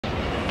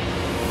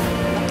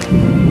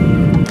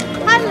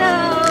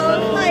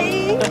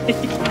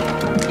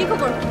কি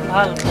খবর?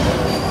 ভাল।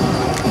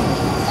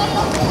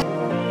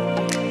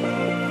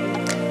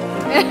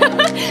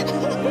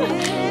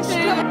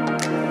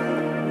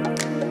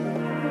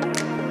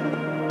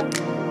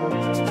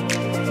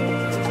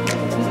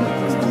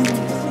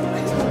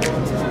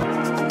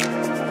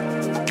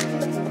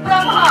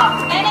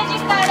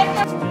 Managing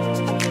Director.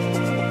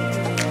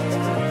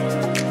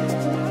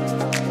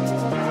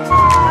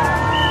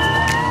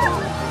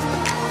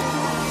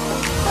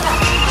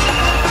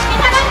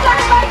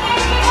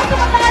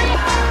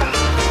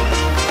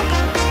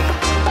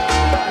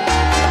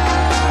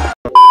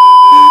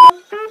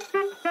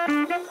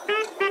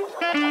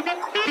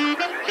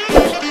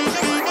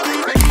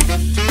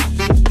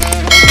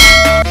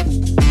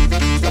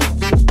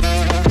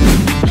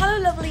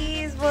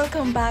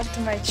 Welcome back to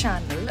my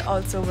channel.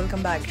 Also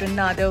welcome back to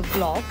another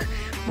vlog.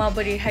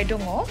 Mabari hai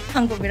dongo.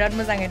 Angko birat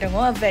mozangai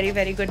dongo. A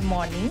very good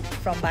morning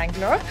from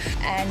Bangalore.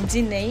 And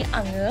dinay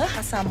anga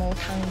hasamo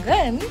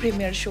thangan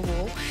premiere show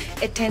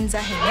attend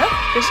zahina.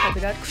 Bisha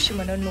birat khushi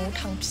mano no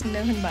thang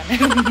pisna hunbana.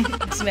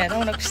 Smena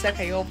ona khushi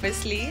kayo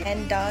obviously.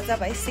 And za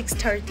by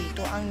 6:30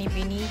 to angni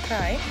bini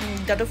kai.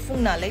 Dado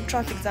phung na lai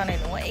traffic zanai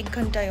no 1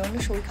 ghanta yon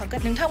show khaga.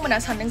 Ningthang mana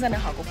saneng jana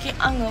hago ki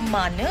anga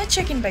mane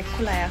check-in bag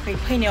khulaya kai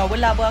phainayaw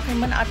ba laba kai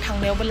man a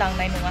thangnayaw ba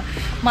langnai nonga.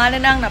 Mana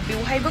nang na biu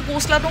hai ba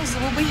gosla dong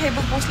zubu bai hai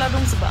ba gosla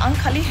dong zubu ang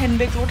khali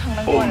handbag lo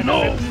thangnango ana na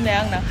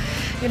nang na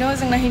you know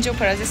jengna hinjo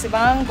phara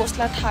jesebang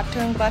gosla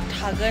thateng ba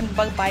thagon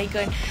ba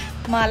baigon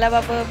mala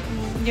ba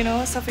you know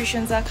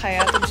sufficient za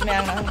khaya to jme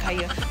ang na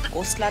khaya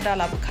gosla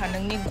dala ba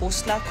khanangni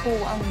gosla kho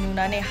ang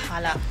nunane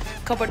hala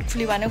cupboard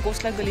khulibana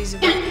gosla gali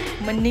zubu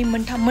manni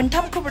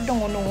mantham cupboard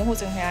dong no ho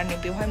jeng ha ni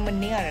biu hai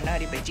manni ara na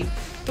ri baji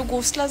to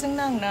gosla jeng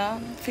nang na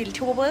feel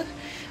thoba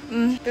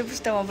पे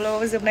बुस्ता माबला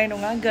जोबनाय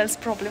नङा girls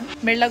problem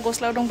मेरला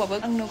गस्ला दं बाबो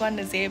आं no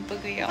गाननो जेबो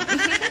गैया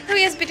तो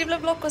yes बिदिब्ला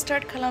ब्लग को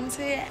स्टार्ट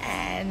खालामसै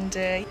and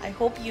I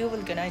hope you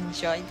will gonna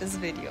enjoy this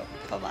video.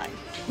 Bye bye.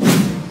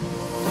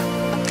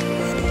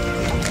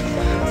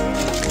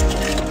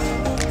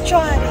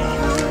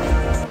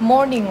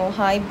 Morning oh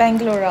hi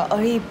Bangalore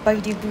अरे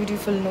बायदि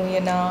beautiful no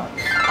yana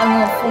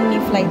आङो फुंनि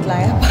फ्लाइट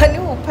लाया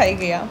बानो उपाय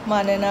गैया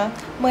मानोना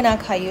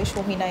मोनाखायो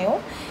सहैनायाव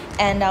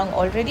and आं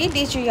already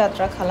DJ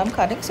यात्रा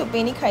खालामखादों so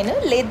बेनिखायनो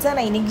लेट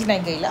जानायनि गिनाय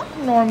गैला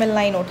नर्मेल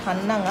लाइनआव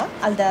थानो नाङा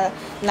आलदा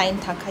लाइन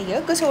थाखायो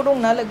गोसोआव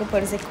दंना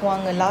लोगोफोर जेखौ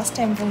आङो लास्ट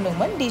टाइम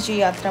बुंदोंमोन DJ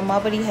यात्रा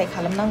माबोरैहाय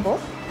खालामनांगौ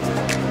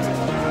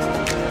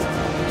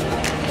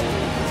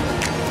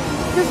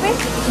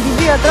DJ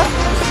यात्रा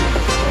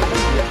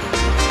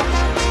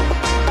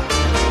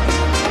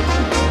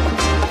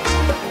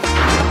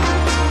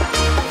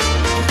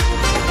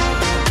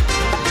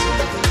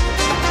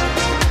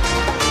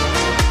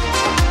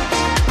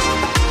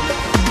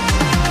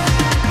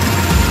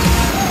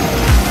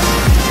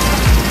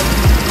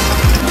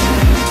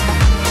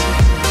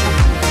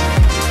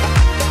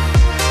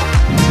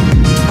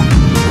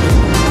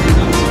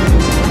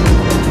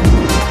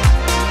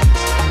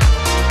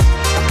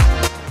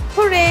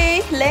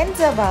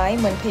जाबाय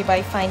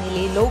मोनफैबाय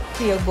फाइनली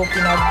लोकप्रिय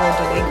गोपीनाथ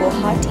बरदलै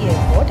गुवाहाटी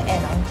एयारपोर्ट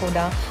एन्ड आंखौ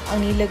दा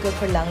आंनि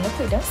लोगोफोर लांनो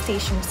फैदों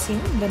स्टेशनसिम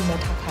दोननो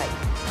थाखाय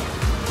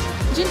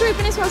जिन्टु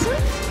एफिनिस वासुन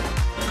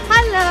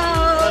हेलो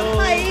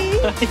हाय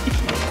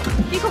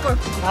কি খবর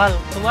ভাল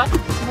তোমার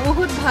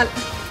बहुत ভাল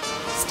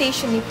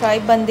स्टेशननिफ्राय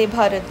बन्दे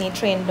भारतनि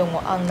ट्रेन दङ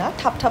आंना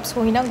थाब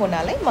सहैनांगौ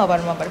नालाय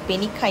माबार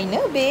बेनिखायनो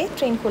बे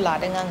ट्रेनखौ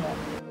लादों आङो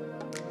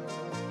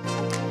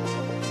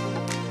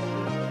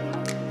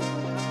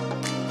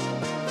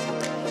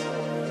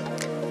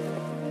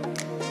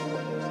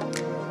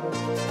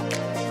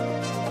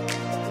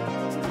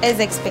As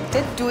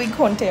expected, 2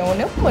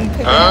 घन्टायावनो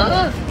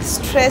मोनफैबाय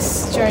स्ट्रेस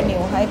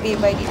जर्नीयाव हाय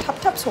बेबायदि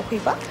थाब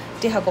सफैबा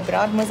देहाखौ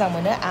बिराद मोजां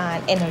मोनो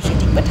and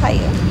एनार्जेटिकबो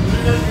थायो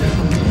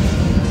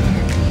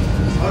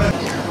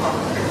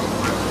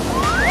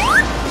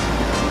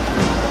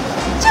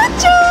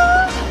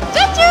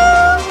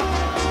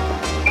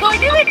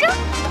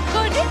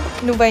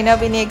नुबायना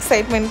बेनि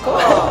एक्साइटमेन्टखौ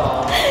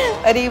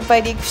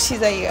ओरैबायदि खुसि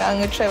जायो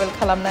आङो ट्रेभेल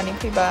खालामनानै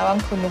फैबा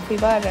आंखौ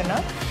नुफैबा आरोना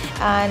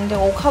and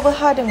अखाबो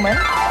हादोंमोन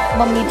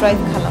मम्मी ड्राइव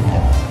खालामदों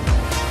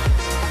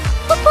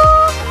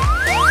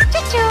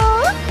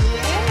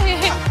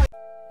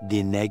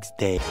The next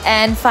day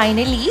and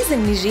finally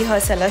जोंनि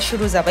रिहार्सला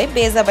शुरू जाबाय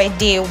बे जाबाय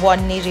day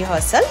 1 नि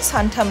रिहार्सल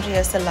सानथाम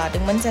रिहार्सल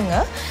लादोंमोन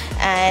जोङो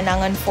and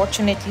आं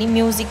unfortunately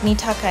म्युजिकनि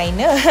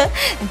थाखायनो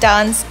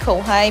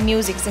डान्सखौहाय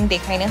म्युजिकजों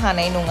देखायनो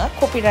हानाय नङा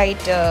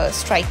कपिराइट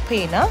स्ट्राइक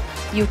फैयोना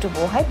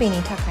युट्युबावहाय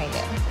बेनि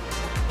थाखायनो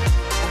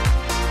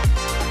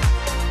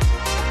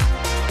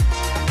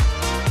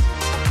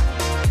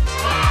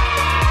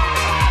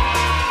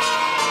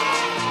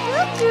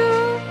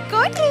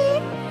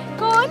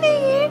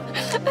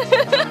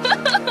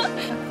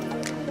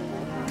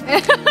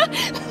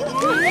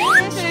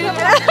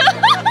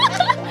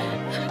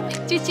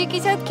चीची के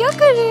साथ क्या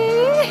कर रहे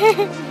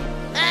हैं?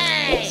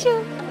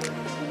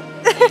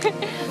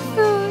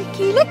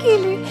 कीले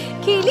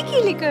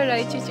कर रहा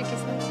है चीची के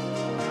साथ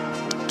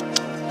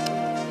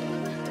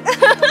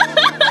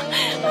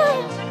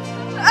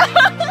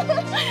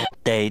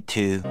Day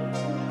 2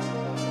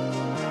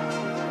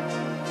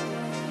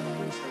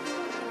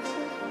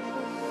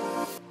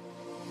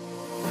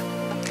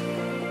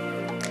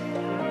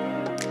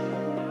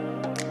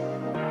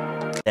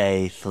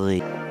 Day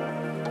 3.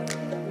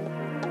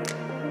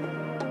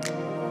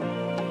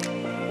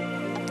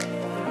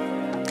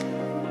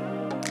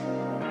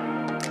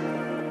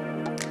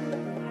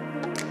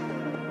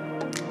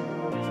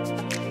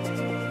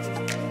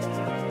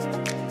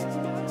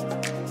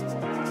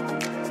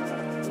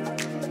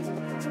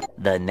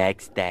 The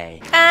next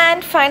day.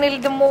 And finally,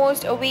 the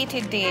most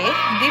awaited day,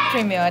 the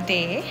premiere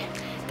day.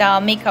 The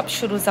makeup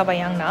shuru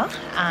zabayang na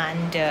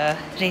and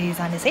ready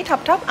zane say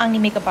tap angni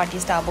makeup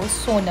artist abo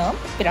Sonam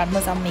birat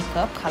mozam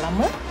makeup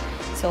khalamo.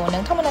 So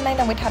nang thamana nai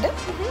langbai thade.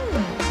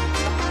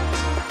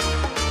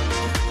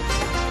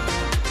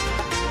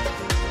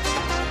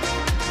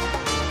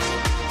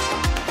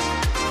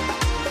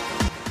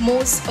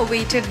 Most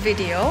awaited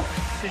video,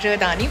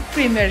 Radani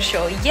premiere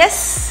show.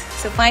 Yes.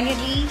 So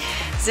finally,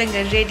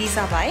 zenga ready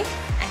zabai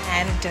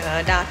and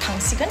da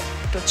thangsigan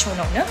to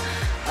chono na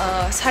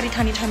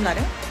saritani time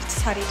ladang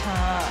sarita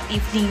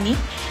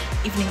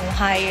evening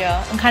hai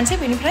angkan se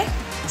benifrai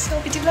so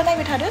bitibla nai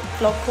bethade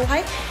vlog ko hai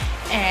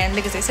and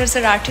legase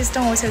sir artist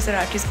ho sir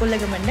artist ko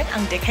lagamandak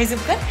ang dekhai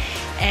jubkan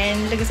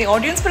and legase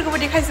audience par ko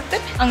dekhai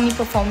jubkan angni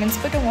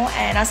performance pa dong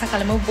and asa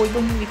khalamo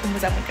boibo movie ko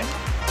mojam mokan.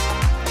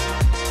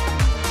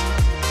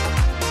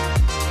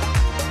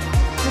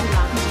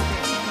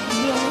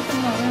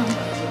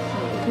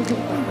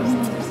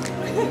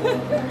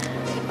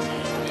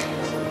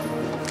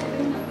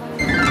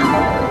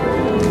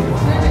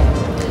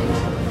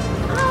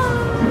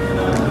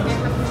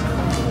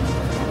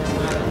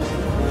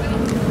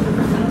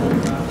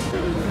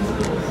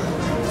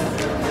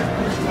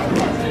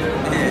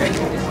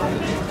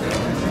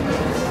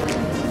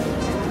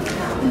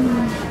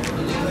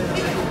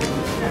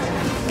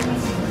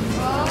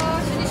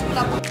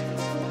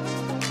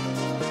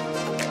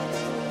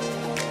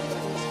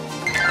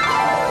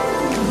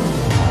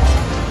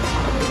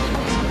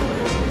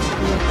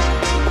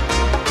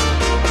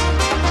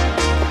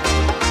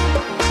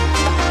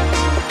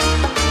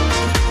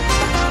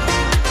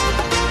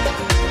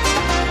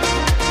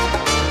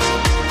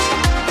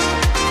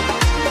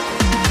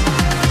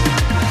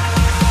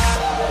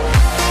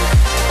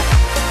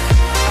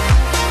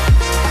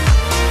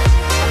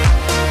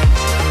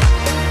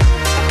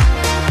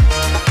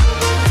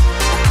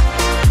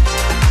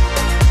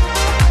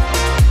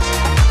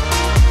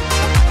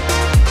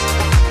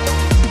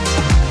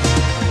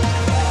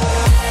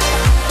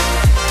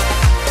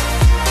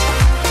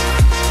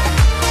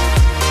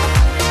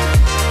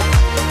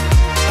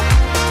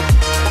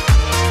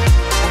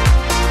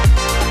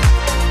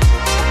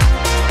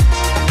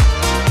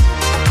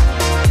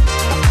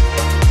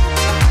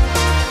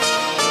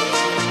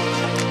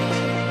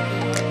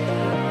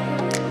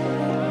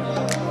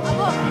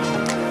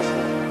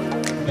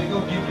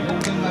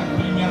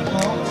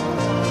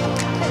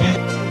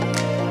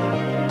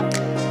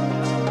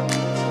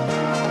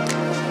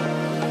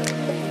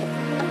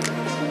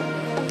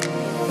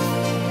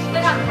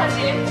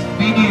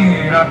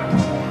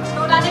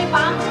 Nurani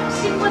bang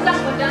sing mojang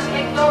mojang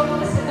ekdom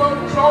gosogo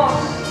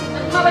josh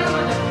माबायदि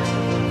mono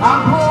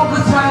आंखौ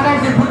गोसोआ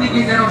रायजोफोरनि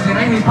गेजेराव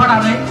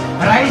जिरायहैफानानै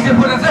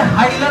रायजोफोरजों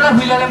हायलाला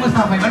हुइलाला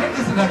मोसाफैबानो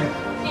गोसो जादों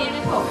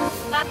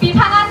बेनोथ'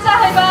 बिथाङानो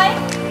जाहैबाय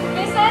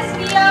मिसेस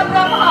बिया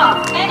ब्रह्म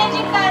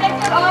managing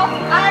director of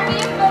RB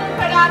film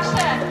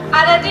production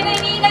आरो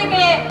दिनैनि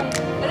नैबे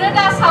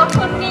रोदा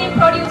सावथुननि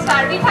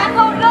प्रडिउसार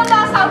बिथांखौ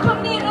रोदा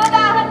सावथुननि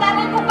रोदा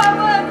होननानै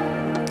बुंबाबो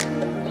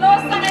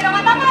लस जानाय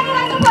नङा ना मानि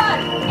रायजोफोर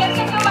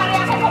खेबसेखौ बारै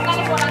आखाइ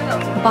खबनानै हरनांगौ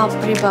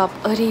बापरे बाप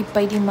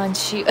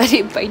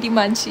ओरैबायदि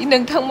मानसि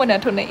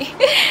नोंथांमोनाथ' नै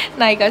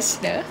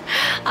नायगासिनो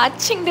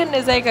आथिं दोननो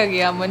जायगा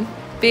गैयामोन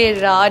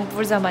बिराद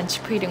बुरजा मानसि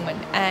फैदोंमोन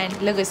एन्ड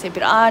लोगोसे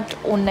बिराद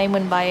अननाय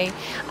मोनबाय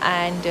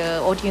एन्ड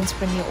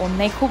अडियन्सफोरनि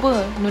अननायखौबो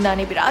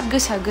नुनानै बिराद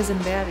गोसोआ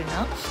गोजोनबाय आरोना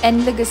एन्ड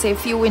लोगोसे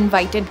फिउ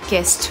इनभाइटेड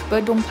गेस्टबो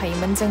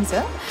दंफायोमोन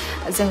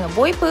जोङो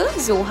बयबो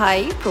ज'हाय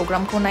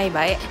प्रग्रामखौ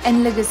नायबाय एन्ड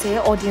लोगोसे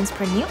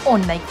अडियन्सफोरनि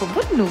अननायखौबो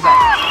नुबाय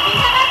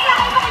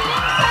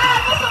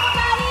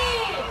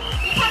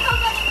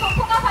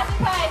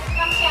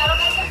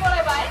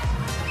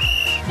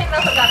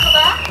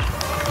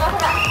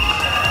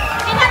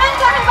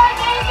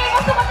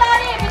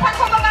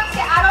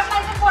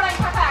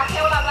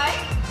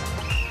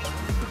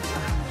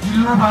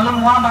गिलु बालु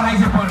नङा होमबा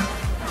रायजोफोर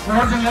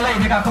अरजोंलाय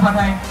बे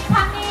गाखोबाथाय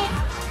बिथांनि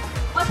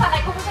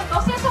मोसानायखौबो जों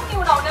दसे समनि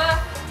उनावनो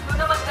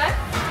नुनो मोनगोन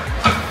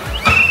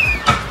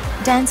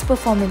डान्स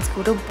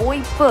परफॉर्मेंसखौथ'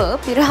 बयबो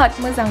बिराद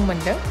मोजां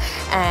मोनदों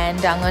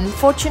एन्ड आं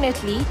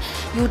अनफर्चुनेटलि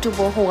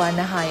युट्युबाव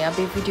हगारनो हाया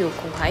बे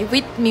भिडिअखौहाय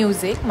विथ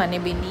मिउजिक माने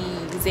बेनि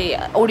जे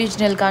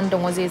अरिजिनेल गान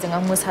दङ जेजों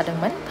आं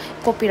मोसादोंमोन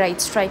कपिराइट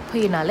स्ट्राइक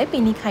फैयो नालाय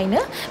बेनिखायनो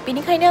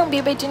आं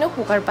बेबायदिनो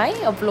हगारबाय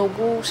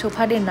ब्लगाव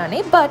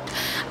सोफादेरनानै बाट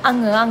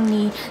आङो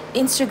आंनि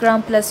इन्स्टाग्राम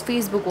प्लस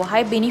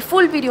फेसबुकआवहाय बेनि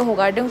फुल भिडिअ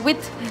हगारदों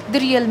विथ द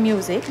रियल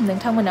मिउजिक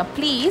नोंथांमोना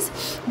प्लिज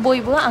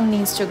बयबो आंनि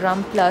इन्स्टाग्राम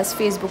प्लस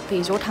फेसबुक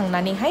पेजाव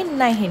थांनानैहाय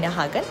नायहैनो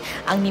हागोन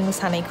आंनि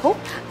मोसानायखौ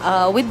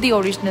विथ द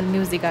अरिजिनेल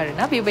मिउजिक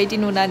आरोना बेबायदि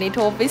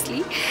नुनानैथ'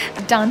 अभियसलि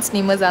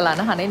डान्सनि मजा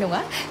लानो हानाय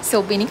नङा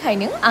स'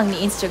 बेनिखायनो आंनि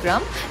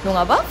इन्स्टाग्राम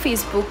नङाबा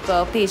फेसबुक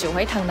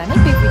पेजावहाय थांनानै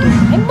बे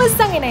भिडिअखौहाय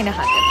मोजाङै नायनो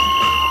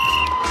हागोन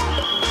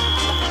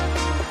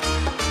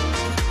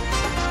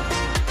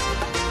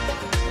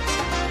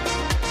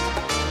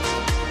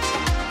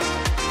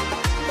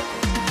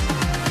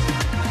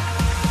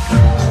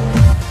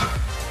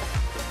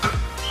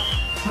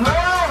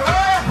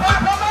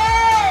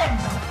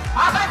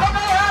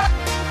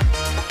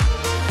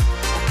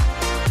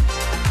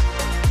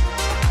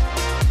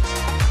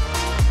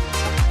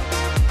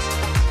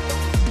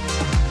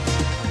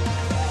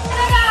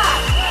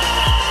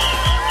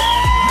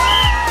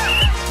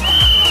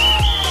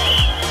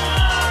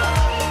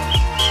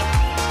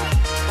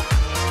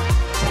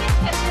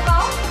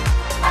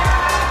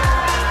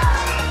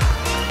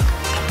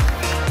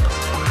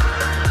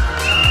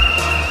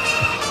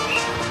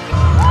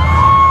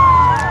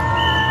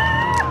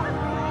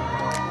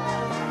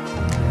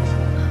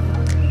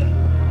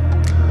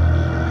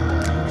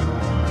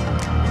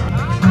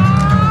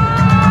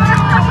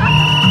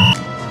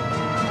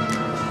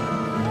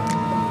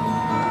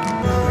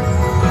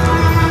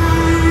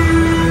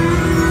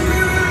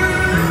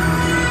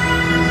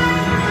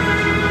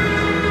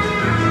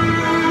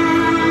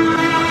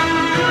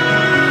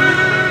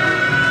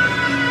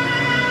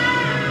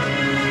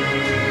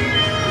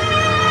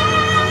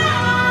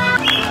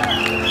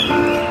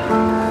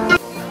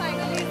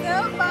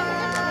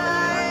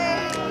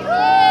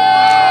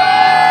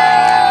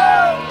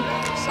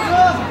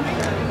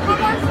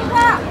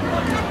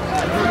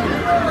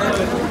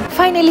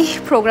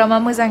प्रोग्रामा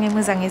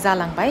मोजाङै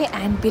जालांबाय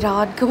एंड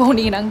बिराद गोबाव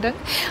नेनांदों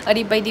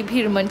ओरैबायदि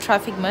भिरमोन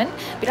ट्राफिकमोन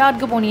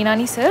बिराद गोबाव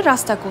नेनानैसो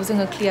रास्ताखौ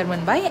जोङो क्लियर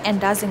मोनबाय एंड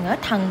दा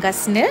जोङो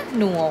थांगासिनो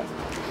न'आव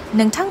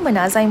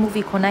नोंथांमोना जाय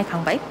मुभिखौ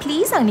नायखांबाय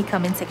प्लिज आंनि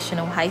कमेन्ट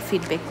सेक्शनावहाय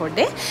फिडबेक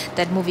हरदे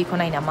दैट मुभिखौ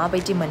नायना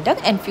माबायदि मोनदों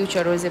एंड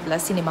फिउचाराव जेब्ला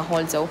सिनेमा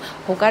हलजों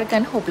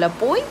हगारगोन अब्ला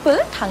बयबो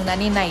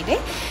थांनानै नायदे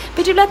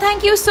बिदिब्ला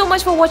thank you so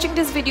much for watching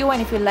this video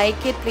and if you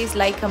like it please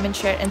like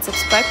comment share and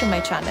subscribe to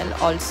my channel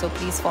also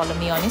please follow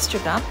me on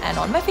Instagram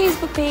and on my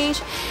Facebook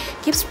page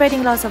keep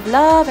spreading lots of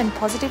love and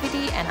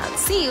positivity and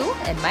I'll see you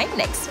in my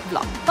next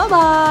vlog bye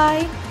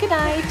bye good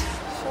night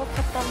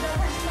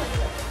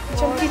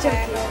चमकी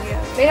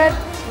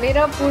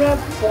मेरा पूरा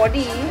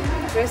body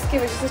dress की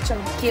वजह से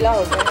चमकीला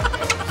हो गया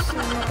है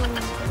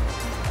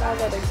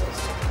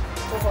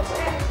बहुत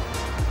ज़्यादा